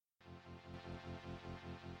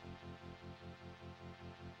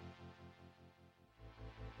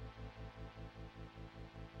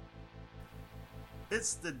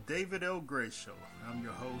It's the David L. Gray Show. I'm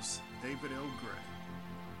your host, David L. Gray.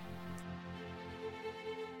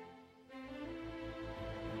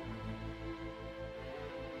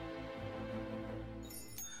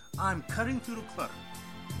 I'm cutting through the clutter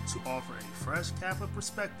to offer a fresh Catholic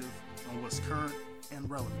perspective on what's current and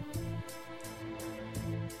relevant.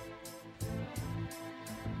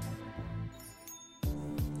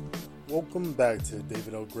 Welcome back to the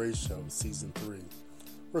David L. Gray Show, Season 3.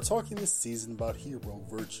 We're talking this season about hero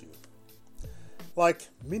virtue. Like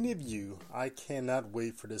many of you, I cannot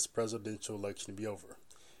wait for this presidential election to be over.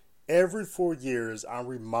 Every 4 years, I'm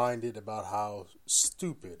reminded about how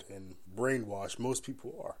stupid and brainwashed most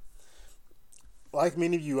people are. Like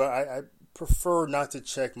many of you, I prefer not to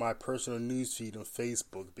check my personal newsfeed on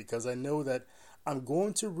Facebook because I know that I'm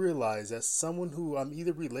going to realize that someone who I'm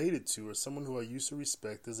either related to or someone who I used to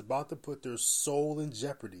respect is about to put their soul in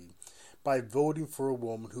jeopardy by voting for a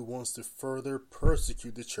woman who wants to further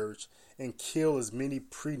persecute the church and kill as many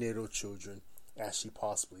prenatal children as she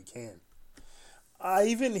possibly can. I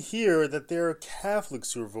even hear that there are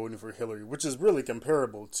Catholics who are voting for Hillary, which is really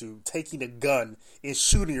comparable to taking a gun and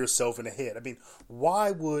shooting yourself in the head. I mean,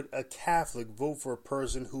 why would a Catholic vote for a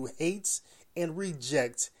person who hates and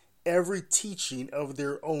rejects every teaching of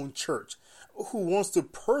their own church, who wants to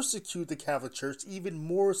persecute the Catholic Church even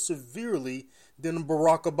more severely than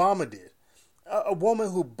Barack Obama did? A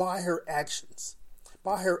woman who by her actions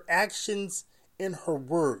and her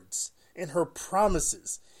words and her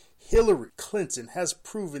promises, Hillary Clinton has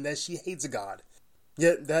proven that she hates God.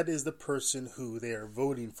 Yet that is the person who they are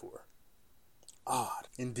voting for. Odd,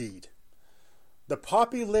 indeed. The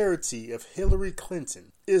popularity of Hillary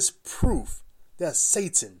Clinton is proof that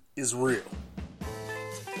Satan is real.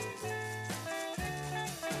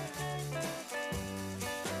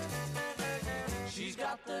 She's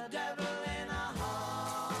got the devil in her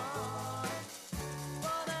heart,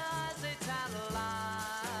 but her eyes they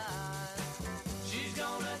tantalize. She's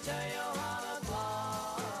gonna tear your heart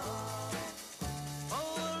apart.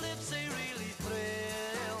 Oh, her lips they really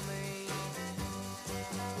thrill me.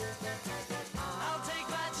 I'll take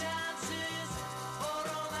my chances, for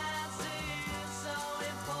romance is so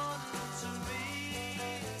important to me.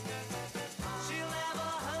 She'll never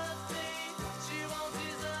hurt me, she won't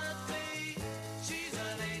desert me. She's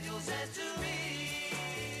an angel sent to me.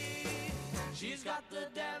 She's got the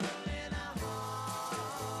devil in her heart.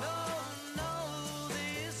 No, no,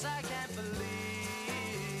 this I can't believe.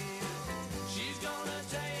 She's gonna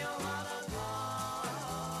tear your heart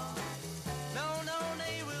apart. No, no,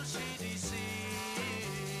 nay, will she deceive.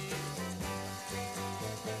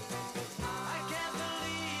 I can't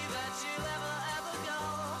believe that she'll ever go.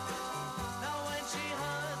 Now when she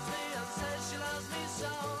hurts me and says she loves me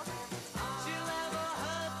so, she'll never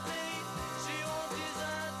hurt me, she won't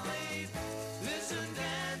desert me. Listen,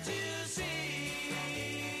 can't you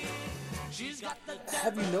see? She's got the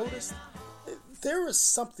Have you noticed? There is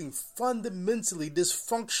something fundamentally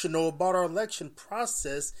dysfunctional about our election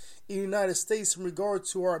process in the United States in regard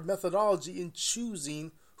to our methodology in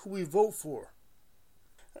choosing who we vote for.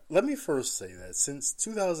 Let me first say that since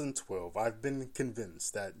 2012, I've been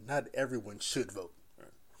convinced that not everyone should vote.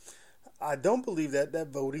 I don't believe that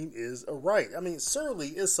voting is a right. I mean, certainly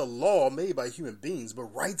it's a law made by human beings, but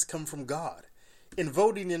rights come from God. And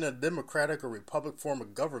voting in a democratic or republic form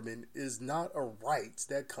of government is not a right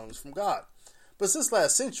that comes from God. But since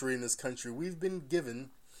last century in this country, we've been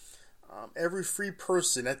given every free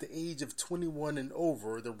person at the age of 21 and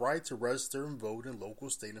over the right to register and vote in local,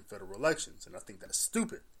 state, and federal elections. And I think that's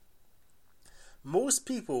stupid. Most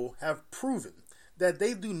people have proven that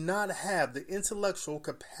they do not have the intellectual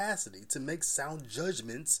capacity to make sound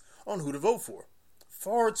judgments on who to vote for.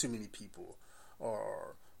 Far too many people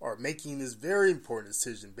are making this very important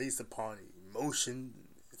decision based upon emotion,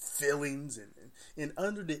 feelings, and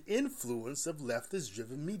under the influence of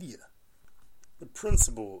leftist-driven media. The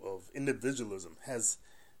principle of individualism has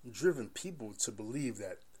driven people to believe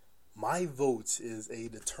that my vote is a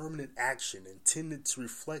determinate action intended to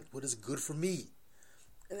reflect what is good for me.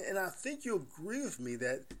 And I think you'll agree with me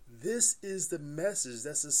that this is the message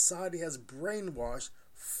that society has brainwashed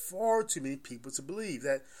far too many people to believe,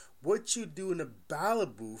 that what you do in a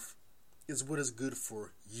ballot booth is what is good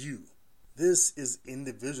for you. This is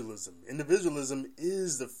individualism. Individualism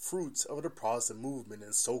is the fruits of the Protestant movement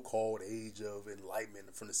and so-called age of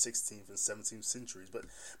enlightenment from the 16th and 17th centuries.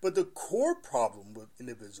 But the core problem with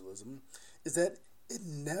individualism is that it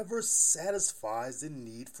never satisfies the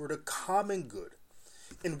need for the common good.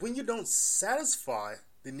 And when you don't satisfy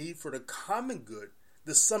the need for the common good,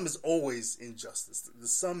 the sum is always injustice. The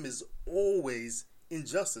sum is always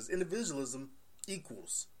injustice. Individualism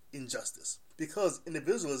equals injustice. because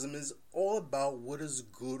individualism is all about what is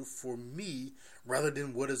good for me rather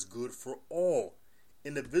than what is good for all.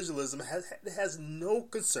 Individualism has no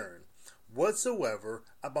concern whatsoever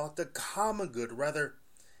about the common good. Rather,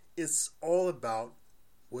 it's all about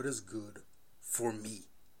what is good for me.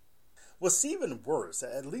 What's even worse,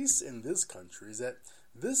 at least in this country, is that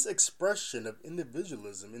this expression of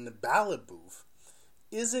individualism in the ballot booth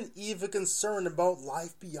isn't even concerned about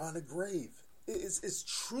life beyond the grave. It's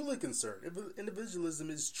truly concerned. Individualism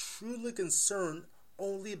is truly concerned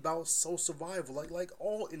only about soul survival, like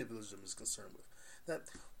all individualism is concerned with. That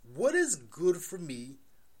what is good for me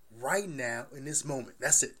right now in this moment.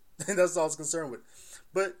 That's it. And that's all it's concerned with.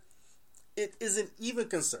 But it isn't even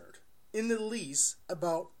concerned in the least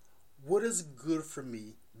about what is good for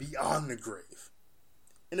me beyond the grave.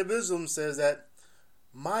 Individualism says that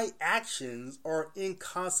my actions are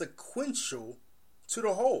inconsequential to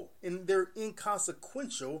the whole, and they're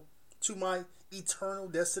inconsequential to my eternal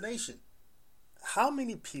destination. How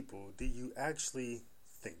many people do you actually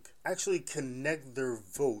connect their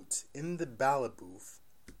vote in the ballot booth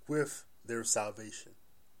with their salvation?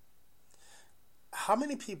 How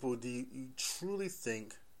many people do you truly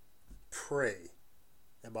think pray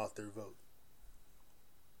about their vote?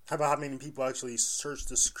 How about how many people actually search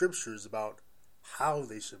the scriptures about how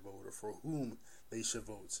they should vote or for whom they should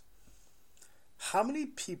vote? How many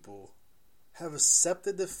people have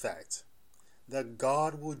accepted the fact that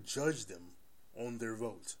God will judge them on their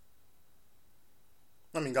vote?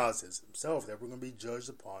 I mean, God says himself that we're going to be judged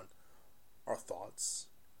upon our thoughts,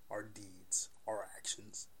 our deeds, our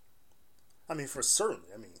actions. I mean, for certain,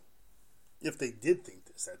 if they did think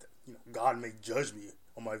this, that God may judge me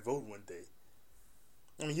on my vote one day.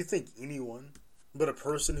 I mean, you think anyone but a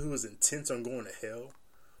person who is intent on going to hell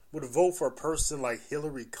would vote for a person like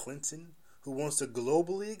Hillary Clinton, who wants to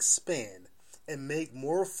globally expand and make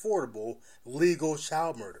more affordable legal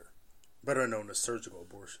child murder, better known as surgical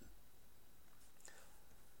abortion?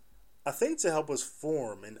 I think to help us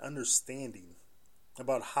form an understanding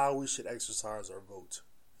about how we should exercise our vote,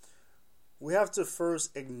 we have to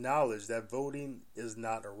first acknowledge that voting is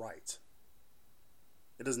not a right.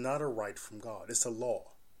 It is not a right from God. It's a law.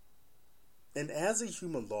 And as a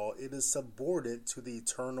human law, it is subordinate to the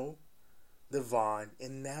eternal, divine,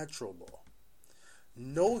 and natural law.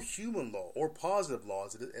 No human law, or positive law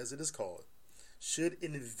as it is called, should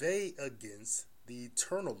inveigh against the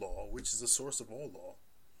eternal law, which is the source of all law.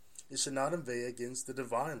 It should not inveigh against the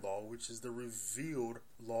divine law, which is the revealed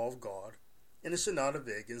law of God. And it should not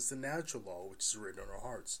inveigh against the natural law, which is written on our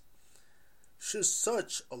hearts. Should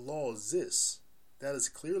such a law exist that is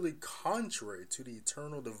clearly contrary to the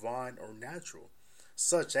eternal, divine, or natural,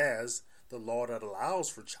 such as the law that allows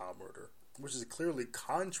for child murder, which is clearly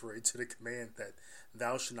contrary to the command that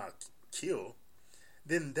thou shalt not kill,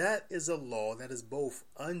 then that is a law that is both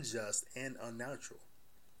unjust and unnatural.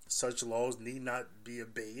 Such laws need not be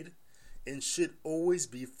obeyed and should always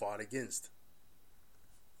be fought against.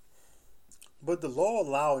 But the law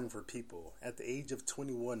allowing for people at the age of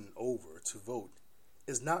 21 and over to vote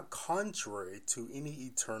is not contrary to any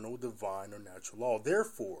eternal, divine, or natural law.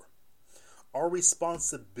 Therefore, our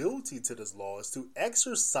responsibility to this law is to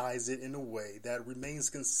exercise it in a way that remains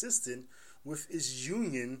consistent with its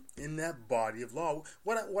union in that body of law.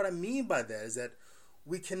 What I mean by that is that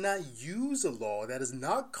we cannot use a law that is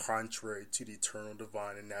not contrary to the eternal,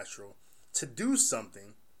 divine, and natural to do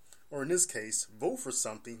something, or in this case, vote for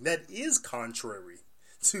something that is contrary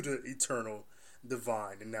to the eternal,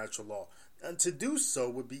 divine, and natural law. And to do so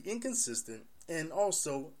would be inconsistent and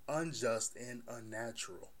also unjust and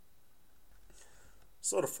unnatural.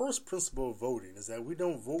 So the first principle of voting is that we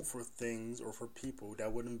don't vote for things or for people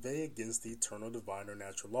that would inveigh against the eternal, divine, or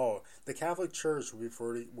natural law. The Catholic Church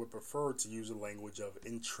would prefer to use the language of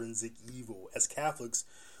intrinsic evil. As Catholics,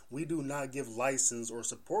 we do not give license or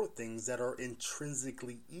support things that are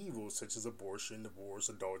intrinsically evil, such as abortion, divorce,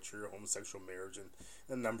 adultery, homosexual marriage, and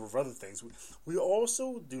a number of other things. We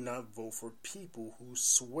also do not vote for people who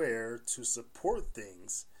swear to support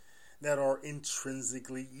things that are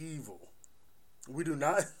intrinsically evil. We do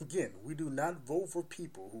not vote for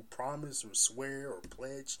people who promise or swear or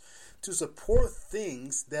pledge to support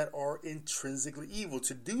things that are intrinsically evil.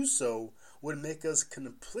 To do so would make us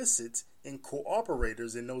complicit and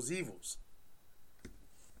cooperators in those evils.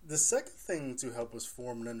 The second thing to help us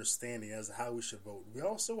form an understanding as to how we should vote, we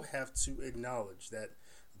also have to acknowledge that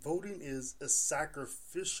voting is a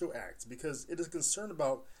sacrificial act because it is concerned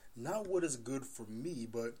about not what is good for me,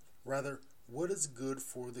 but rather what is good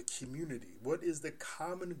for the community. What is the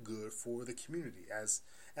common good for the community? As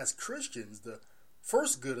Christians, the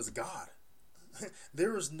first good is God.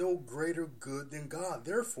 There is no greater good than God.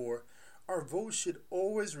 Therefore, Our vote should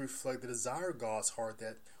always reflect the desire of God's heart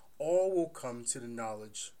that all will come to the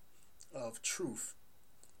knowledge of truth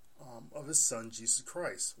of his son Jesus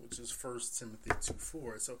Christ, which is 1 Timothy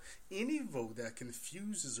 2:4. So any vote that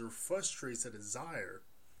confuses or frustrates the desire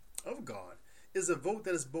of God is a vote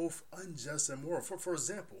that is both unjust and moral. For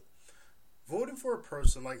example, voting for a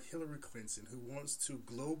person like Hillary Clinton, who wants to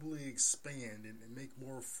globally expand and make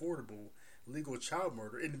more affordable legal child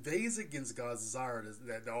murder, invades against God's desire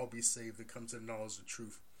that all be saved and come to the knowledge of the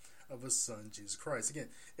truth of his son Jesus Christ. Again,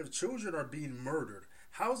 if children are being murdered,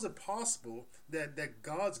 how is it possible that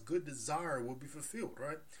God's good desire will be fulfilled,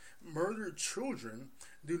 right? Murdered children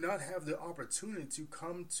do not have the opportunity to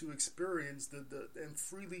come to experience and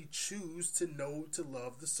freely choose to know, to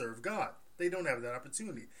love, to serve God. They don't have that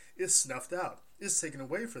opportunity. It's snuffed out. It's taken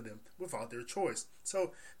away from them without their choice.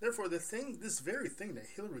 So, therefore, this very thing that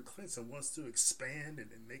Hillary Clinton wants to expand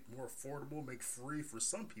and make more affordable, make free for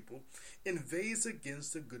some people, invades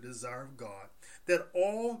against the good desire of God that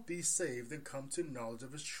all be saved and come to knowledge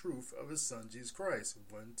of his truth of his son Jesus Christ.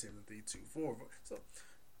 1 Timothy 2:4. So,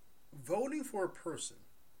 voting for a person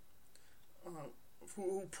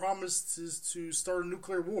who promises to start a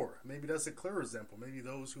nuclear war. Maybe that's a clear example. Maybe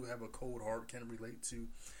those who have a cold heart can relate to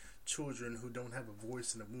children who don't have a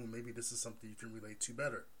voice in the womb. Maybe this is something you can relate to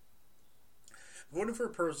better. Voting for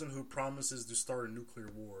a person who promises to start a nuclear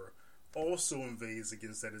war also invades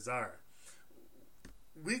against that desire.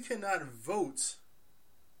 We cannot vote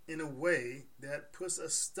in a way that puts a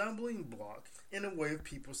stumbling block in the way of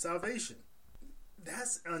people's salvation.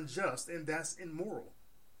 That's unjust and that's immoral.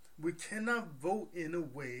 We cannot vote in a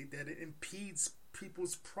way that it impedes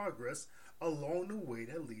people's progress along the way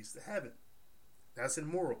that leads to heaven. That's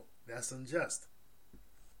immoral. That's unjust.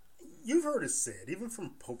 You've heard it said, even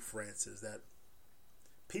from Pope Francis, that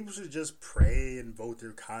people should just pray and vote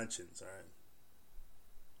their conscience, all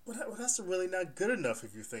right? Well, that's really not good enough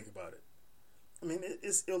if you think about it. I mean,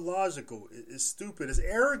 it's illogical, it's stupid, it's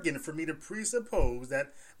arrogant for me to presuppose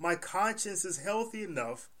that my conscience is healthy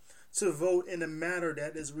enough to vote in a manner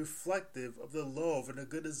that is reflective of the love and the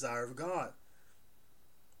good desire of God.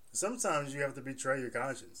 Sometimes you have to betray your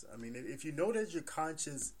conscience. I mean, if you know that your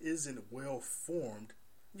conscience isn't well formed,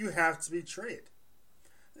 you have to betray it.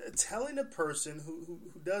 Telling a person who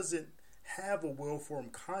doesn't have a well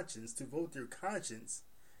formed conscience to vote their conscience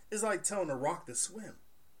is like telling a rock to swim.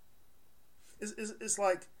 It's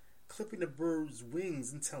like clipping a bird's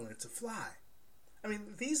wings and telling it to fly. I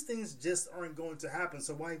mean, these things just aren't going to happen,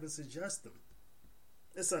 so why even suggest them?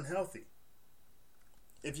 It's unhealthy.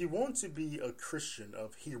 If you want to be a Christian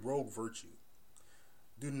of heroic virtue,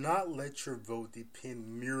 do not let your vote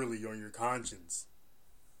depend merely on your conscience.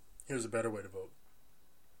 Here's a better way to vote.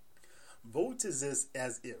 Vote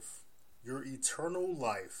as if your eternal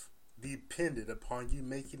life depended upon you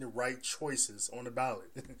making the right choices on the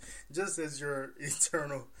ballot. Just as your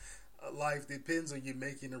eternal life depends on you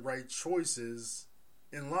making the right choices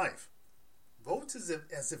in life. Vote as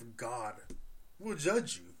if God will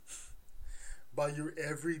judge you by your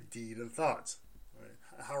every deed and thought.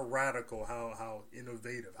 Right? How radical, how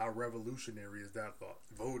innovative, how revolutionary is that thought?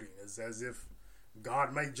 Voting is as if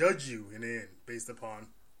God might judge you in the end based upon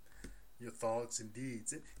your thoughts and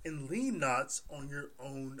deeds. And lean not on your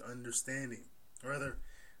own understanding. Rather,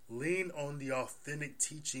 lean on the authentic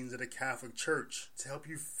teachings of the Catholic Church to help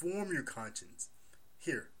you form your conscience.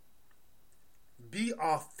 Here, be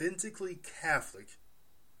authentically Catholic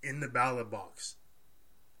in the ballot box.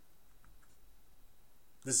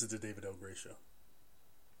 This is the David L. Gray Show.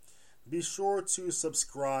 Be sure to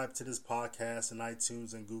subscribe to this podcast on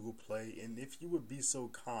iTunes and Google Play. And if you would be so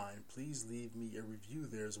kind, please leave me a review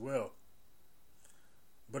there as well.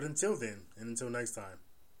 But until then, and until next time,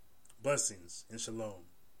 blessings and shalom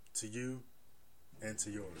to you and to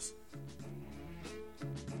yours.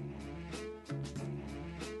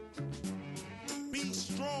 Be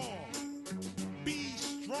strong. Be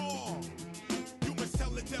strong. You must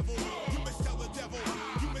tell the devil. You must tell the devil.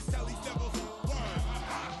 You must tell these devils. Word.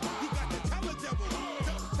 You got to tell the devil.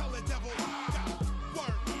 Tell the devil.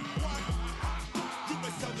 Word. You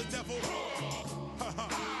must tell the devil.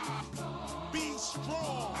 Be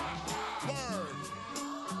strong. Word.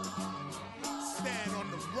 Stand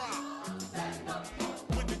on the rock.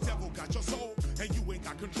 When the devil got your soul and you ain't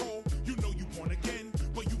got control, you know you born again,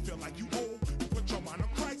 but you feel like you old. You put your mind on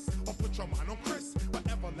Christ.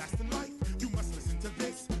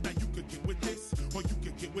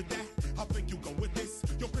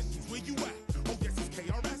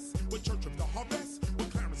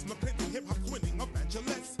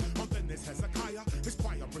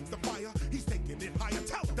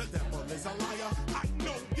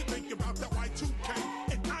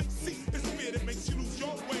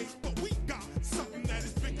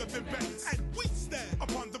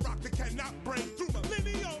 brain through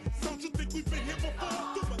millennium. Don't you think we've been here before?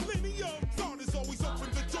 Through millennium, God has always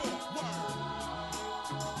opened the door. Word.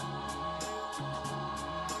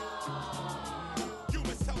 You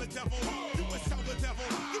must tell the devil. You must tell the devil.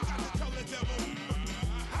 You got to tell the devil.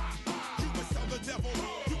 You must tell the devil.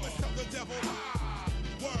 You must tell the devil.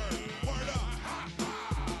 Word. Word up.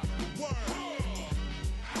 Word.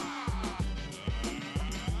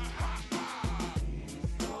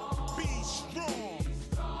 Be strong.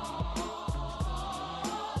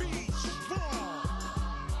 Be strong.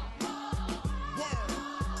 Word.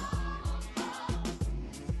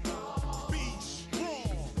 Be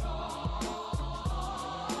strong.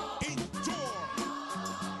 Endure.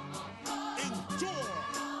 Endure.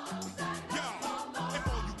 Yo, if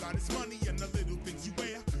all you got is money and the little things you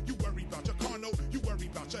wear, you worry about your car note, you worry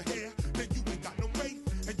about your hair, then you ain't got no faith,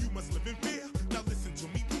 and you must live in fear. Now listen to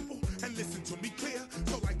me, people, and listen to me clear.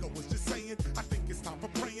 So like I was just saying, I think it's time for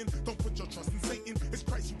praying. Don't put your trust in Satan. It's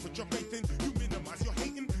Christ you put your faith in. You minimize your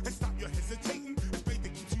hating and stop your hesitating. It's faith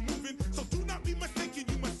that keeps you moving. So do not be mistaken.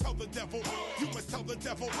 You must tell the devil. You must tell the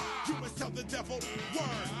devil. You must tell the devil.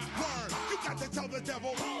 Word, word. You got to tell the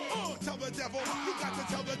devil. Tell the devil. You got to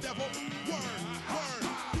tell the devil. Word, word.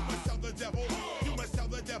 You must tell the devil. You must tell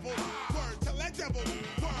the devil. Word, tell that devil.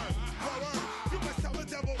 Word, word, word. You must tell the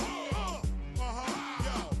devil.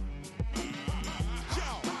 Yo,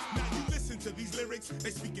 now you listen to these lyrics,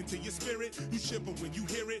 they speak into your spirit. You shiver when you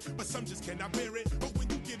hear it, but some just cannot bear it. But when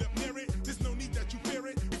you get up near it, there's no need that you fear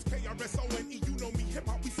it. It's KRSONE, you know me, hip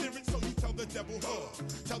hop, we steer it. So you tell the devil,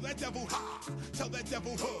 tell that devil, ha, tell that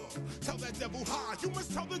devil, tell that devil, ha. You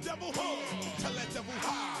must tell the devil, tell that devil,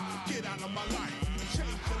 ha. Get out of my life.